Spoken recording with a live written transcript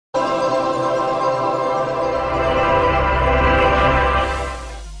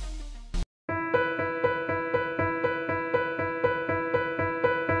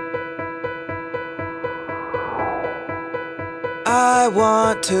I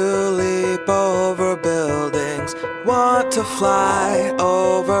want to leap over buildings, want to fly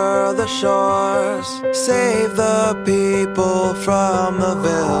over the shores, save the people from the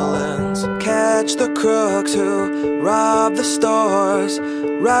villains, catch the crooks who rob the stores,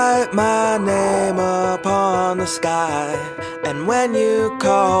 write my name upon the sky, and when you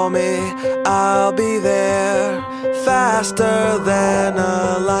call me, I'll be there, faster than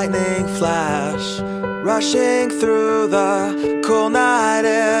a lightning flash, rushing through the cool night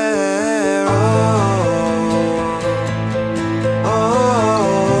air.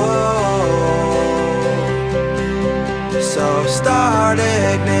 So start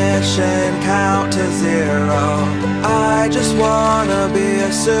ignition, count to zero. I just wanna be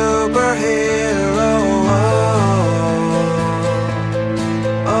a superhero.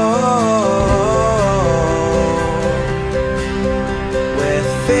 With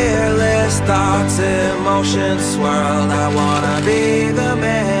fearless thoughts, emotions swirl. I wanna be the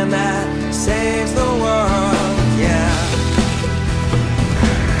man that saves the world, yeah.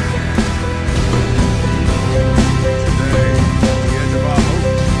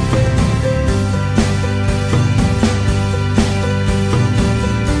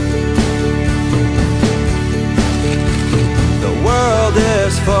 The world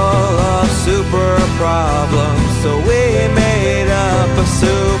is full of super problems, so we made up a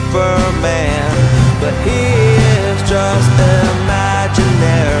Superman, but he is just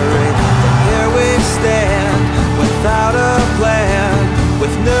imaginary. Here we stand without a plan,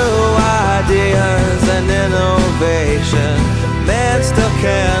 with new ideas and innovation. Man still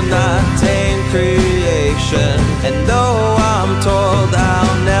cannot tame creation, and though I'm told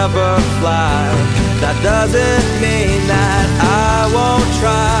I'll never fly, that doesn't mean that I won't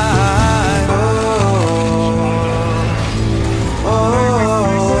try.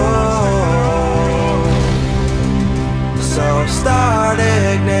 So start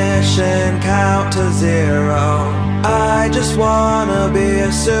ignition, count to zero. I just wanna be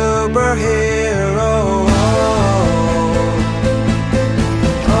a superhero.